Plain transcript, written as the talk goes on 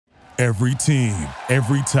Every team,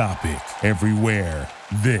 every topic, everywhere.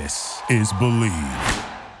 This is Believe.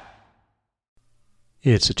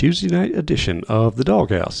 It's a Tuesday night edition of The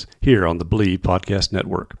Doghouse here on the Believe Podcast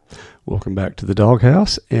Network. Welcome back to The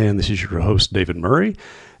Doghouse, and this is your host, David Murray,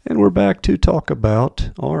 and we're back to talk about,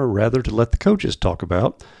 or rather to let the coaches talk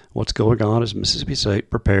about, what's going on as Mississippi State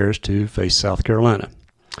prepares to face South Carolina.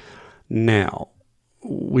 Now,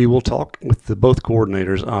 we will talk with both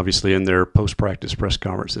coordinators, obviously, in their post-practice press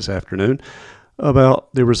conference this afternoon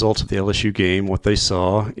about the results of the LSU game, what they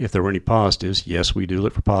saw, if there were any positives. Yes, we do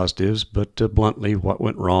look for positives, but bluntly, what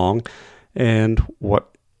went wrong and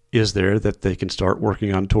what is there that they can start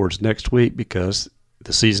working on towards next week, because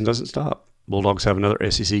the season doesn't stop. Bulldogs have another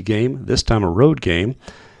SEC game, this time a road game.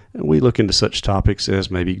 And we look into such topics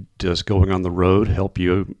as maybe does going on the road help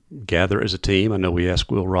you gather as a team? I know we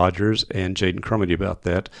asked Will Rogers and Jaden Crumity about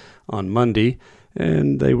that on Monday,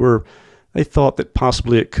 and they thought that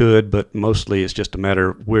possibly it could, but mostly it's just a matter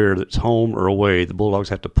of where it's home or away. The Bulldogs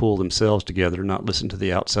have to pull themselves together, not listen to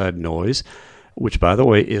the outside noise, which, by the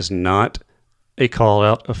way, is not a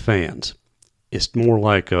call-out of fans. It's more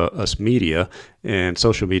like us media and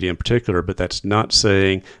social media in particular, but that's not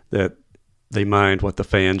saying that they mind what the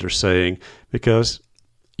fans are saying, because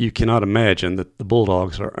you cannot imagine that the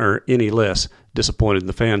Bulldogs are any less disappointed than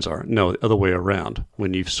the fans are. No, the other way around.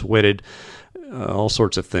 When you've sweated all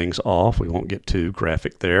sorts of things off, we won't get too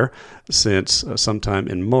graphic there, since sometime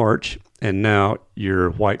in March, and now you're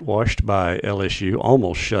whitewashed by LSU,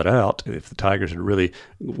 almost shut out. If the Tigers had really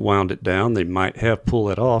wound it down, they might have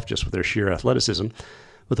pulled it off just with their sheer athleticism.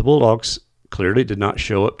 But the Bulldogs clearly did not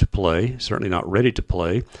show up to play, certainly not ready to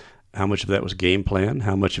play. How much of that was game plan?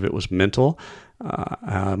 How much of it was mental?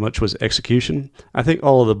 How much was execution? I think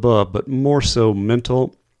all of the above, but more so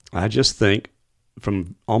mental. I just think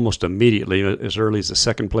from almost immediately, as early as the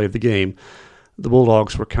second play of the game, the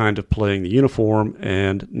Bulldogs were kind of playing the uniform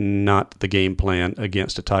and not the game plan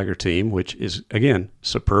against a Tiger team, which is, again,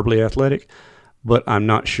 superbly athletic. But I'm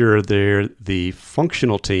not sure they're the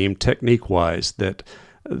functional team, technique-wise, that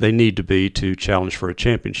they need to be to challenge for a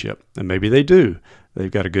championship. And maybe they do. They've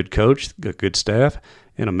got a good coach, a good staff,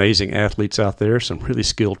 and amazing athletes out there, some really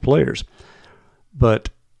skilled players. But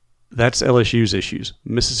that's LSU's issues.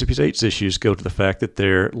 Mississippi State's issues go to the fact that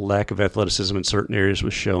their lack of athleticism in certain areas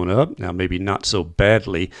was showing up. Now, maybe not so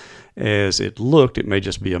badly as it looked. It may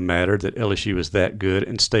just be a matter that LSU is that good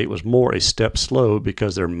and State was more a step slow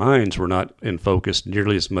because their minds were not in focus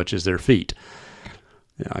nearly as much as their feet.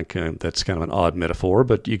 That's kind of an odd metaphor,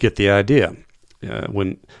 but you get the idea.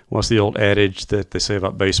 What's the old adage that they say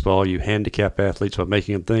about baseball? You handicap athletes by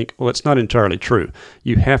making them think. Well, it's not entirely true.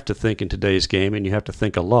 You have to think in today's game, and you have to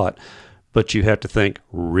think a lot, but you have to think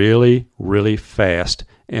really, really fast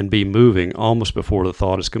and be moving almost before the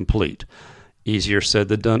thought is complete. Easier said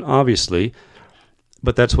than done, obviously,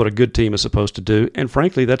 but that's what a good team is supposed to do, and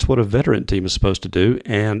frankly, that's what a veteran team is supposed to do,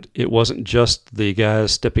 and it wasn't just the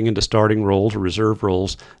guys stepping into starting roles or reserve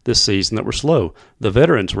roles this season that were slow. The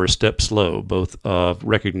veterans were a step slow, both of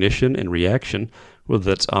recognition and reaction, whether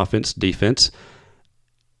that's offense, defense,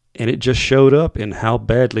 and it just showed up in how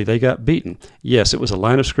badly they got beaten. Yes, it was a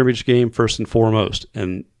line of scrimmage game first and foremost,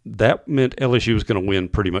 and that meant LSU was going to win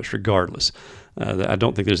pretty much regardless. I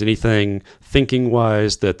don't think there's anything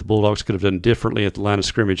thinking-wise that the Bulldogs could have done differently at the line of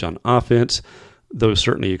scrimmage on offense. Those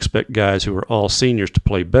certainly expect guys who are all seniors to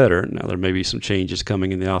play better. Now, there may be some changes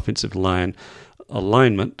coming in the offensive line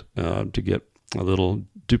alignment to get a little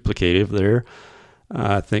duplicative there.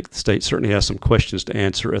 I think the State certainly has some questions to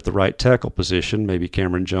answer at the right tackle position. Maybe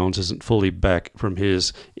Cameron Jones isn't fully back from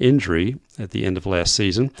his injury at the end of last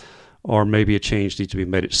season. Or maybe a change needs to be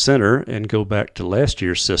made at center and go back to last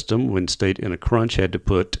year's system when State in a crunch had to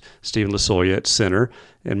put Stephen Lasoya at center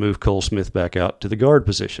and move Cole Smith back out to the guard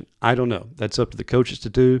position. I don't know. That's up to the coaches to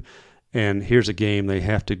do. And here's a game they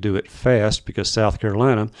have to do it fast because South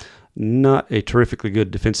Carolina, not a terrifically good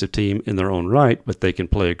defensive team in their own right, but they can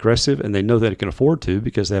play aggressive, and they know that they can afford to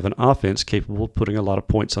because they have an offense capable of putting a lot of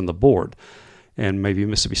points on the board. And maybe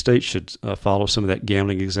Mississippi State should follow some of that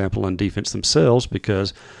gambling example on defense themselves,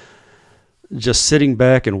 because just sitting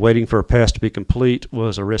back and waiting for a pass to be complete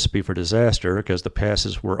was a recipe for disaster, because the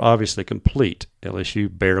passes were obviously complete. LSU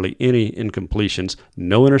barely any incompletions,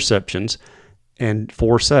 no interceptions, and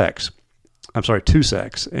 2 sacks.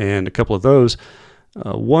 And a couple of those,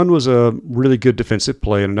 one was a really good defensive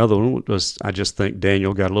play, and another one was, I just think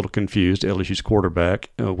Daniel got a little confused, LSU's quarterback,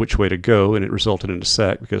 which way to go, and it resulted in a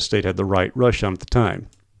sack because State had the right rush on at the time.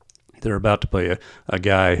 They're about to play a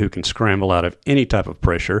guy who can scramble out of any type of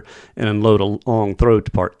pressure and unload a long throw to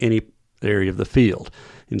part any area of the field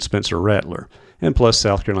in Spencer Rattler. and plus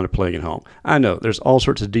South Carolina playing at home. I know there's all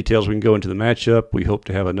sorts of details we can go into the matchup. We hope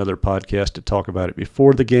to have another podcast to talk about it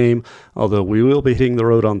before the game, although we will be hitting the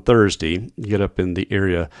road on Thursday, get up in the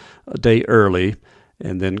area a day early,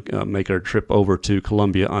 and then make our trip over to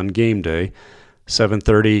Columbia on game day.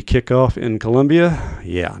 7:30 kickoff in Columbia.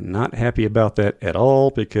 Yeah, not happy about that at all,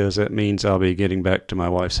 because that means I'll be getting back to my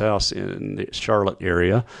wife's house in the Charlotte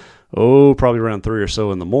area. Probably around 3 or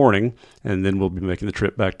so in the morning, and then we'll be making the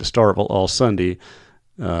trip back to Starkville all Sunday.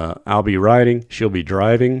 I'll be riding, she'll be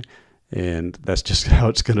driving, and that's just how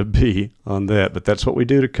it's going to be on that. But that's what we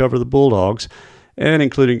do to cover the Bulldogs, and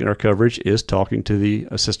including our coverage is talking to the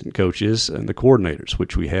assistant coaches and the coordinators,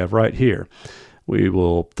 which we have right here. We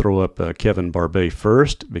will throw up Kevin Barbay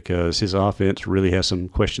first, because his offense really has some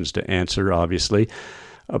questions to answer, obviously,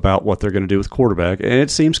 about what they're going to do with quarterback. And it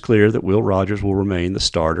seems clear that Will Rogers will remain the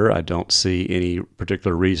starter. I don't see any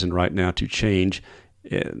particular reason right now to change,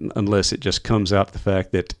 unless it just comes out the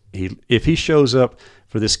fact that if he shows up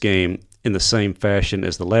for this game in the same fashion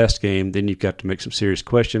as the last game, then you've got to make some serious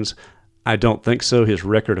questions. I don't think so. His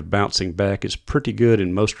record of bouncing back is pretty good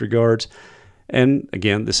in most regards. And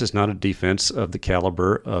again, this is not a defense of the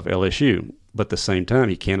caliber of LSU. But at the same time,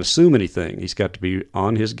 he can't assume anything. He's got to be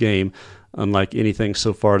on his game, unlike anything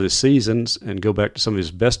so far this season, and go back to some of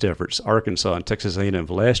his best efforts, Arkansas and Texas A&M of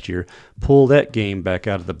last year, pull that game back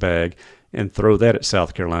out of the bag and throw that at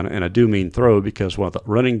South Carolina. And I do mean throw, because while the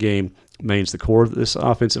running game remains the core of this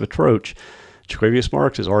offensive approach, Jaquavius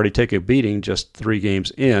Marks has already taken a beating just 3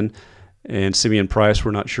 games in, and Simeon Price,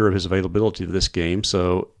 we're not sure of his availability for this game,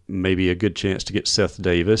 so maybe a good chance to get Seth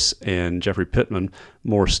Davis and Jeffrey Pittman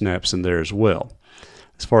more snaps in there as well.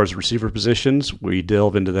 As far as receiver positions, we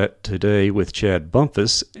delve into that today with Chad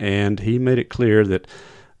Bumpus, and he made it clear that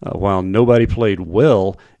while nobody played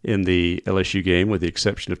well in the LSU game, with the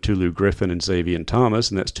exception of Tulu Griffin and Xavier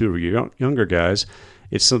Thomas, and that's 2 of your younger guys,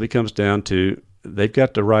 it simply comes down to they've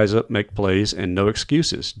got to rise up, make plays, and no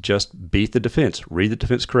excuses. Just beat the defense. Read the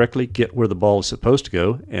defense correctly, get where the ball is supposed to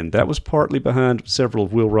go, and that was partly behind several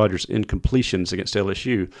of Will Rogers' incompletions against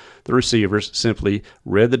LSU. The receivers simply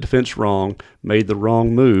read the defense wrong, made the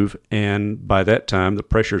wrong move, and by that time the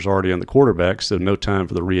pressure's already on the quarterback, so no time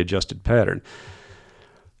for the readjusted pattern.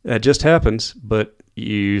 That just happens, but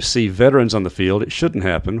you see veterans on the field, it shouldn't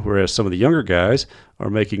happen, whereas some of the younger guys are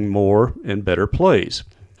making more and better plays.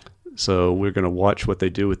 So we're going to watch what they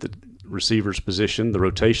do with the receivers position, the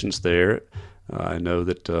rotations there. I know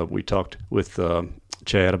that we talked with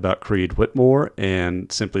Chad about Creed Whitmore, and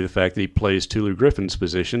simply the fact that he plays Tulu Griffin's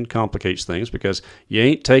position complicates things, because you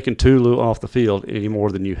ain't taking Tulu off the field any more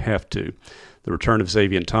than you have to. The return of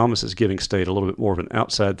Xavier Thomas is giving State a little bit more of an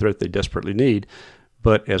outside threat they desperately need.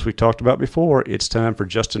 But as we talked about before, it's time for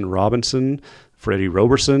Justin Robinson, Freddie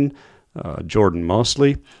Roberson, Jordan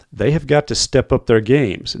Mosley. They have got to step up their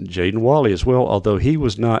games. And Jaden Wally as well, although he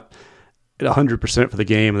was not at 100% for the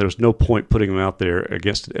game, and there was no point putting him out there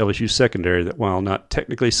against the LSU secondary that, while not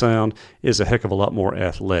technically sound, is a heck of a lot more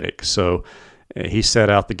athletic. So he sat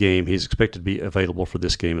out the game. He's expected to be available for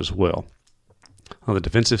this game as well. On the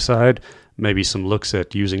defensive side, maybe some looks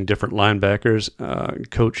at using different linebackers.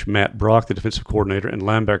 Coach Matt Brock, the defensive coordinator and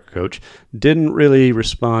linebacker coach, didn't really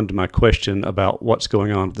respond to my question about what's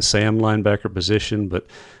going on with the Sam linebacker position, but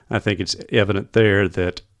I think it's evident there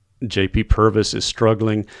that J.P. Purvis is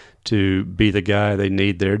struggling to be the guy they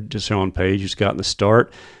need there. Deshaun Page, who's gotten the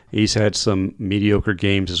start, he's had some mediocre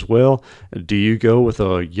games as well. Do you go with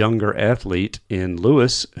a younger athlete in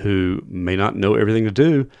Lewis who may not know everything to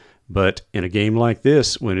do, but in a game like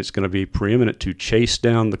this, when it's going to be preeminent to chase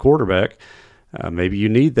down the quarterback, maybe you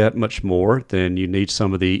need that much more than you need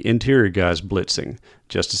some of the interior guys blitzing.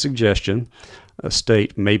 Just a suggestion.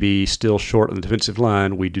 State may be still short on the defensive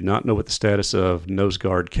line. We do not know what the status of nose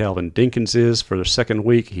guard Calvin Dinkins is for the second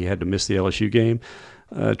week. He had to miss the LSU game.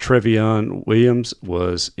 Trevion Williams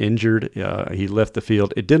was injured. He left the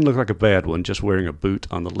field. It didn't look like a bad one, just wearing a boot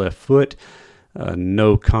on the left foot.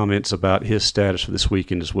 No comments about his status for this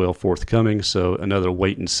weekend as well forthcoming, so another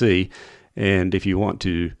wait and see. And if you want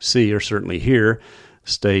to see or certainly hear,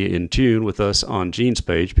 stay in tune with us on Gene's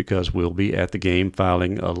page, because we'll be at the game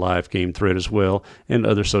filing a live game thread as well, and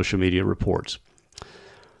other social media reports.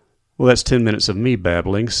 Well, that's 10 minutes of me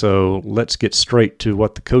babbling, so let's get straight to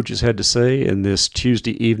what the coaches had to say in this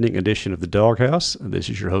Tuesday evening edition of the Doghouse. This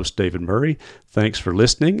is your host, David Murray. Thanks for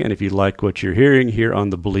listening, and if you like what you're hearing here on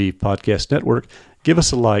the Believe Podcast Network, give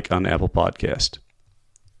us a like on Apple Podcast.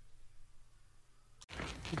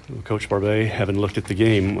 Coach Barbay, having looked at the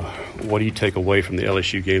game, what do you take away from the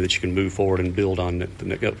LSU game that you can move forward and build on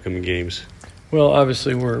the upcoming games? Well,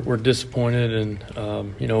 obviously we're disappointed,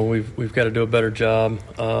 and we've got to do a better job.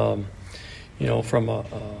 from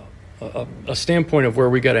a standpoint of where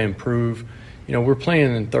we got to improve. We're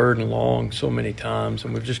playing in third and long so many times,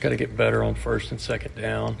 and we've just got to get better on first and second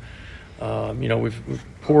down. We've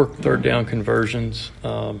poor third down conversions,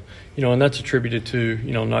 and that's attributed to,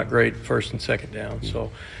 not great first and second down.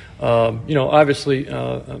 So, obviously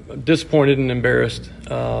disappointed and embarrassed,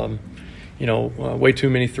 way too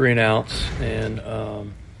many 3-and-outs.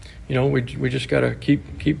 And, we just got to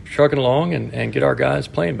keep trucking along and get our guys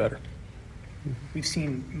playing better. We've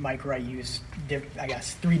seen Mike Wright use,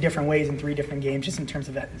 3 different ways in 3 different games, just in terms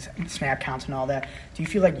of that snap counts and all that. Do you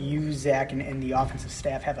feel like you, Zach, and the offensive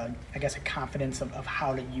staff have a confidence of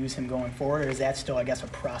how to use him going forward, or is that still, a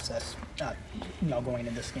process, going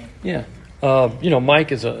into this game? Yeah.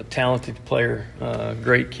 Mike is a talented player,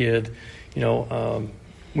 great kid.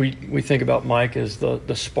 We think about Mike as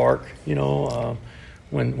the spark,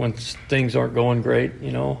 when things aren't going great,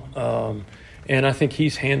 and I think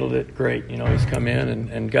he's handled it great. He's come in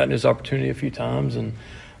and gotten his opportunity a few times and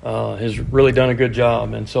has really done a good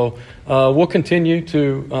job. And so we'll continue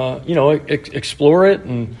to, explore it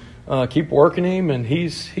and keep working him. And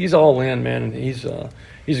he's all in, man. And he's a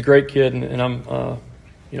great kid. And I'm,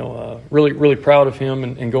 really, really proud of him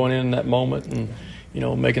and going in that moment and,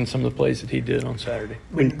 making some of the plays that he did on Saturday.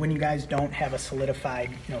 When you guys don't have a solidified,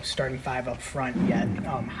 starting 5 up front yet,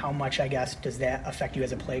 how much, does that affect you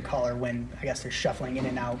as a play caller when, they're shuffling in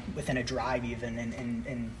and out within a drive even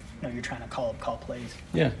and you're trying to call plays?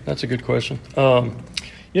 Yeah, that's a good question.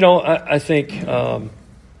 I think,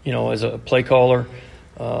 as a play caller,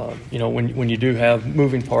 when you do have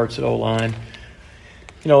moving parts at O-line,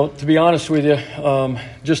 to be honest with you,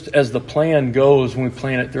 just as the plan goes when we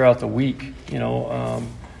plan it throughout the week,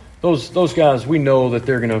 those guys, we know that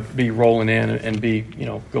they're going to be rolling in and be,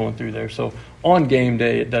 going through there. So on game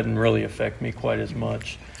day, it doesn't really affect me quite as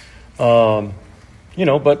much. But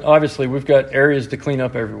obviously we've got areas to clean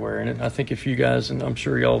up everywhere. And I think if you guys, and I'm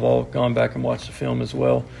sure y'all have all gone back and watched the film as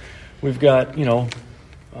well, we've got,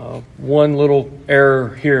 one little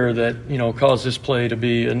error here that, caused this play to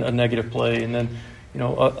be a negative play. And then,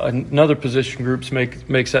 another position group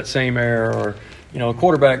makes that same error, or, a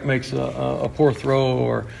quarterback makes a poor throw,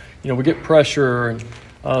 or, we get pressure.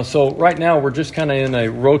 And so right now we're just kind of in a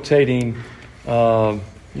rotating,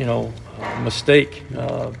 mistake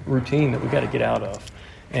routine that we got to get out of.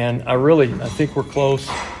 And I think we're close.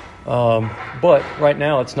 But right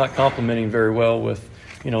now it's not complementing very well with,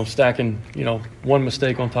 stacking, one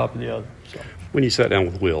mistake on top of the other. So. When you sat down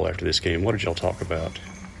with Will after this game, what did y'all talk about?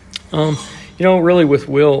 Really with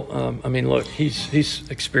Will, look, he's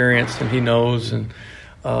experienced and he knows, and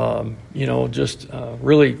just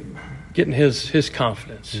really getting his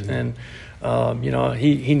confidence. Mm-hmm. And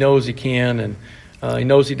he knows he can, and he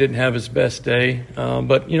knows he didn't have his best day.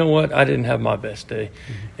 But you know what? I didn't have my best day,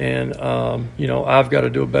 mm-hmm. And I've got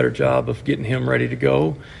to do a better job of getting him ready to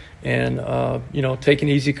go, and taking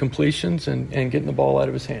easy completions and getting the ball out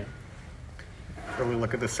of his hand. We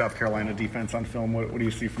look at the South Carolina defense on film. What do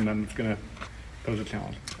you see from them that's going to pose a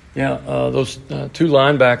challenge? Yeah, those 2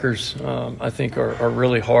 linebackers, I think, are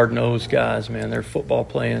really hard-nosed guys, man. They're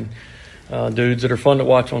football-playing dudes that are fun to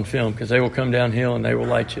watch on film because they will come downhill and they will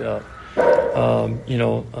light you up.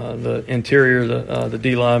 The interior, the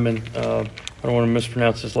D lineman, I don't want to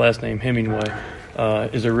mispronounce his last name, Hemingway,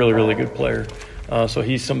 is a really, really good player. So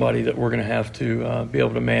he's somebody that we're going to have to be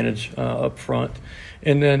able to manage up front.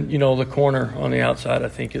 And then, the corner on the outside, I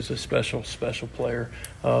think, is a special player,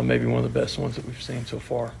 maybe one of the best ones that we've seen so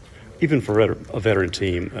far. Even for a veteran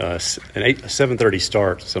team, a 7:30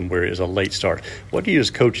 start somewhere is a late start. What do you as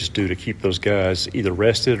coaches do to keep those guys either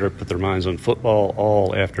rested or put their minds on football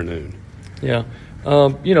all afternoon? Yeah.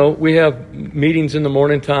 We have meetings in the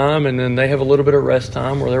morning time, and then they have a little bit of rest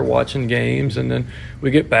time where they're watching games, and then we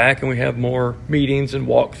get back and we have more meetings and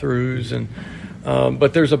walkthroughs. And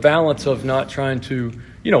but there's a balance of not trying to,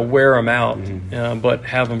 wear them out, mm-hmm. But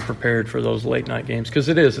have them prepared for those late night games, because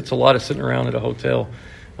it's a lot of sitting around at a hotel,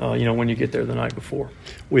 when you get there the night before.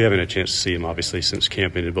 We haven't had a chance to see him, obviously, since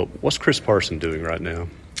camp ended, but what's Chris Parson doing right now?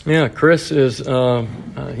 Yeah, Chris is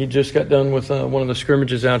he just got done with one of the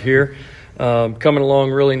scrimmages out here, coming along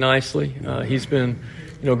really nicely. He's been,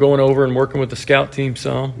 going over and working with the scout team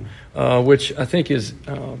some, which I think is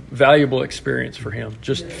valuable experience for him,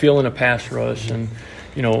 just feeling a pass rush. And,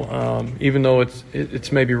 even though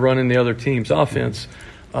it's maybe running the other team's offense,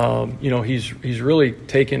 he's really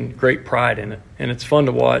taken great pride in it, and it's fun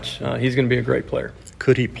to watch. He's going to be a great player.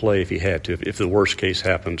 Could he play if he had to, if the worst case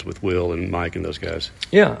happens with Will and Mike and those guys?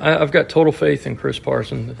 Yeah, I've got total faith in Chris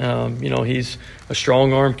Parson. He's a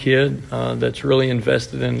strong-arm kid that's really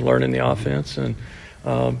invested in learning the offense. And,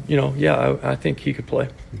 I think he could play.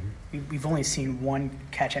 we've only seen one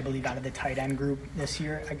catch, I believe, out of the tight end group this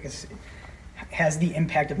year. I guess, has the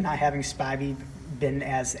impact of not having Spivey been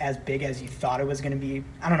as big as you thought it was going to be?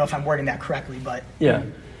 I don't know if I'm wording that correctly, but yeah.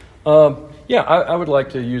 I would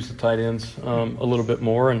like to use the tight ends a little bit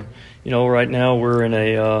more. And, right now we're in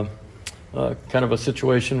a kind of a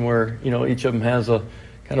situation where, each of them has a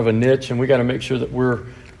kind of a niche, and we got to make sure that we're,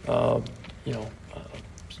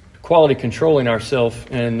 quality controlling ourselves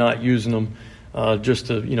and not using them just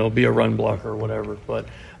to, be a run blocker or whatever. But,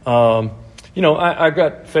 I've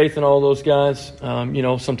got faith in all those guys.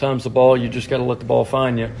 Sometimes the ball, you just got to let the ball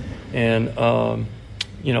find you. And,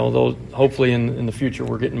 those, hopefully in the future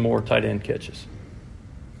we're getting more tight end catches.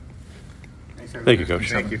 Thank you, Coach.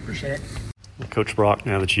 Thank you. appreciate it. Coach Brock,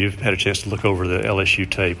 now that you've had a chance to look over the LSU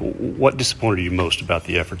tape, what disappointed you most about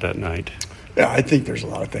the effort that night? Yeah, I think there's a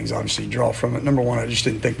lot of things, obviously, you draw from it. Number one, I just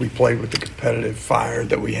didn't think we played with the competitive fire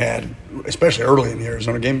that we had, especially early in the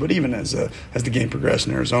Arizona game. But even as the game progressed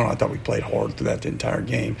in Arizona, I thought we played hard through that the entire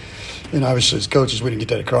game. And obviously, as coaches, we didn't get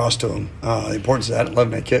that across to them. The importance of that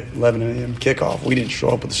 11 a.m. kickoff, we didn't show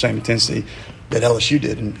up with the same intensity that LSU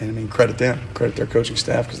did. And I mean, credit them, credit their coaching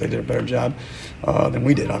staff, because they did a better job than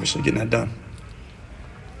we did, obviously, getting that done.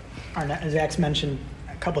 Arnett, as Zach's mentioned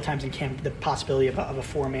a couple times in camp, the possibility of a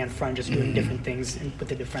four-man front, just doing different things with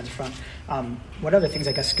the defensive front. What other things,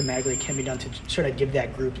 I guess, schematically can be done to sort of give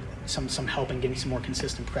that group some help in getting some more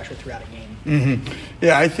consistent pressure throughout a game? Mm-hmm.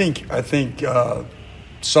 Yeah, I think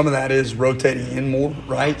some of that is rotating in more,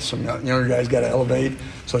 right? Some younger guys got to elevate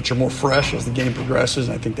so that you're more fresh as the game progresses,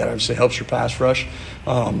 and I think that obviously helps your pass rush.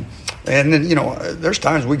 And then, there's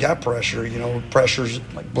times we got pressure, pressures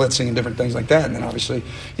like blitzing and different things like that. And then obviously,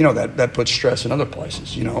 that puts stress in other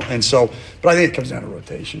places, And so, but I think it comes down to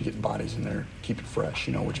rotation, getting bodies in there, keep it fresh,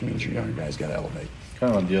 which means your younger guys got to elevate.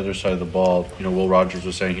 Kind of on the other side of the ball, Will Rogers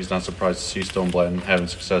was saying he's not surprised to see Stone Blanton having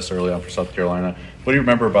success early on for South Carolina. What do you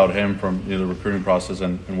remember about him from the recruiting process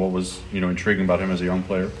and what was, intriguing about him as a young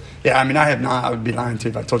player? Yeah, I mean, I have not. I would be lying to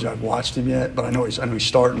you if I told you I've watched him yet, but I know he's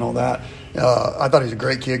starting and all that. I thought he's a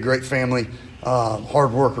great kid, great family,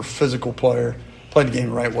 hard worker, physical player, played the game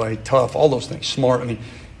the right way, tough, all those things, smart. I mean,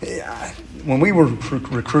 when we were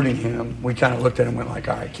recruiting him, we kind of looked at him and went like,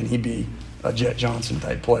 all right, can he be a Jet Johnson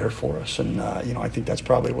type player for us? And, I think that's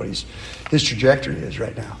probably what his trajectory is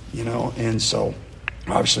right now, And so,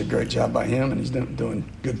 obviously, great job by him, and he's doing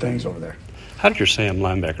good things over there. How did your Sam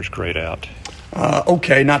linebackers grade out?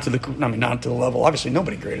 Okay, not to the level. Obviously,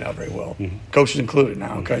 nobody graded out very well, coaches included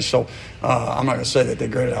now. Okay, so I'm not going to say that they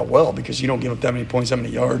graded out well because you don't give up that many points, that many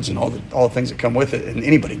yards, and all the things that come with it, and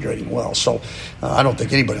anybody grading well. So I don't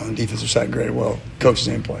think anybody on the defensive side graded well, coaches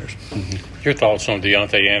and players. Your thoughts on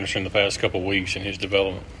Deontay Anderson the past couple of weeks and his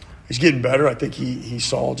development? He's getting better. I think he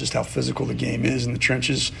saw just how physical the game is in the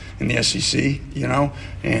trenches in the SEC,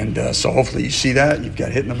 and so hopefully you see that. You've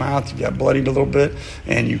got hit in the mouth, you've got bloodied a little bit,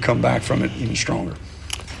 and you come back from it even stronger.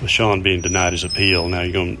 With Sean being denied his appeal, now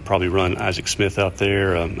you're going to probably run Isaac Smith out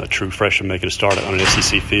there, a true freshman making a start on an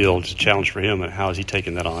SEC field. It's a challenge for him, and how is he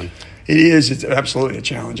taking that on? It is. It's absolutely a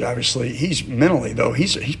challenge, obviously. He's mentally, though,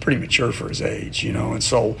 he's pretty mature for his age, and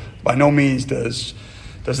so by no means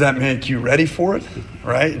does that make you ready for it,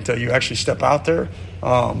 right, until you actually step out there?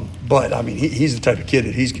 But, I mean, he's the type of kid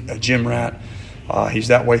that he's a gym rat. He's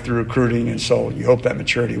that way through recruiting, and so you hope that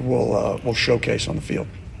maturity will showcase on the field.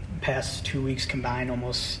 Past 2 weeks combined,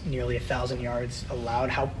 almost nearly 1,000 yards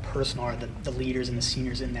allowed. How personal are the leaders and the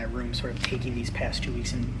seniors in that room sort of taking these past 2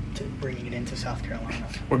 weeks and bringing it into South Carolina?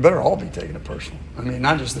 We better all be taking it personal. I mean,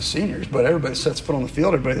 not just the seniors, but everybody that sets foot on the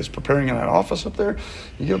field, everybody that's preparing in that office up there.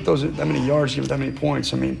 You give up that many yards, you give up that many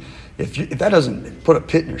points. I mean, if that doesn't put a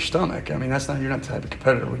pit in your stomach, I mean, you're not the type of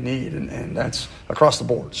competitor we need, and that's across the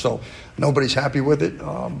board. So nobody's happy with it,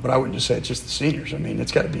 but I wouldn't just say it's just the seniors. I mean,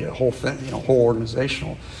 it's got to be a whole thing, whole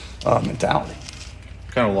organizational mentality.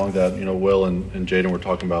 Kind of along that, Will and Jaden were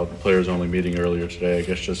talking about the players-only meeting earlier today. I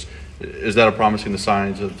guess just is that a promising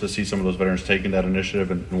sign to see some of those veterans taking that initiative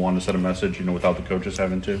and wanting to set a message, without the coaches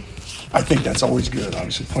having to? I think that's always good.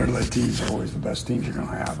 Obviously, player-led teams are always the best teams you're going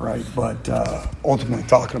to have, right? But ultimately,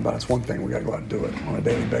 talking about it's one thing. We got to go out and do it on a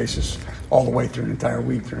daily basis, all the way through an entire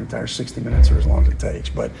week, through an entire 60 minutes, or as long as it takes.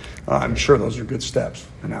 But I'm sure those are good steps,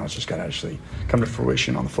 and now it's just got to actually come to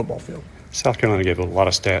fruition on the football field. South Carolina gave a lot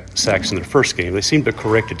of sacks in their first game. They seem to have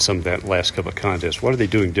corrected some of that last couple of contests. What are they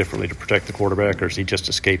doing differently to protect the quarterback, or is he just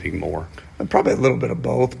escaping more? Probably a little bit of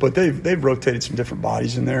both, but they've rotated some different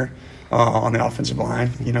bodies in there on the offensive line,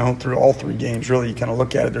 through all three games. Really, you kind of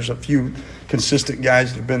look at it. There's a few consistent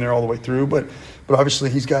guys that have been there all the way through, but obviously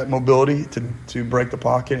he's got mobility to break the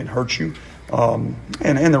pocket and hurt you. And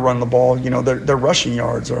they're running the ball. Their rushing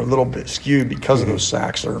yards are a little bit skewed because of those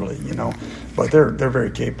sacks early, But they're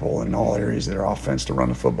very capable in all areas of their offense to run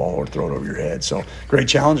the football or throw it over your head. So great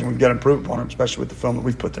challenge, and we've got to improve upon it, especially with the film that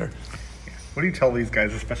we've put there. What do you tell these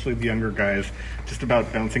guys, especially the younger guys, just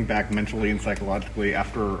about bouncing back mentally and psychologically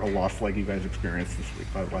after a loss like you guys experienced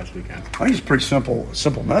last weekend? I think it's a pretty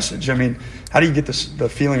simple message. I mean, how do you get the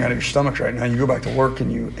feeling out of your stomach right now? You go back to work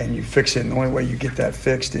and you fix it, and the only way you get that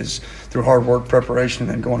fixed is through hard work, preparation,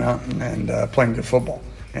 and then going out and playing good football.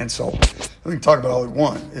 And so we can talk about all we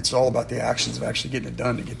want. It's all about the actions of actually getting it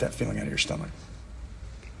done to get that feeling out of your stomach.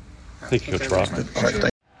 Thank you, Coach Ross. All right,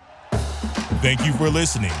 Thank you for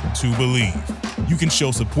listening to Believe. You can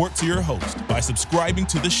show support to your host by subscribing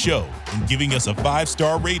to the show and giving us a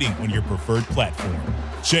 5-star rating on your preferred platform.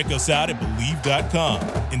 Check us out at Believe.com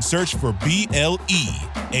and search for BLEAV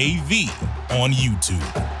on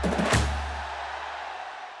YouTube.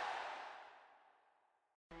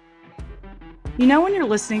 You know when you're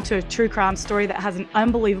listening to a true crime story that has an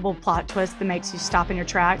unbelievable plot twist that makes you stop in your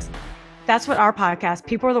tracks? That's what our podcast,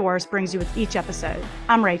 People Are the Worst, brings you with each episode.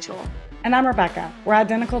 I'm Rachel. And I'm Rebecca. We're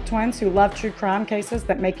identical twins who love true crime cases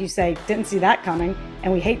that make you say, didn't see that coming,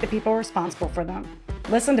 and we hate the people responsible for them.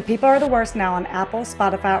 Listen to People Are the Worst now on Apple,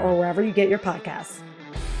 Spotify, or wherever you get your podcasts.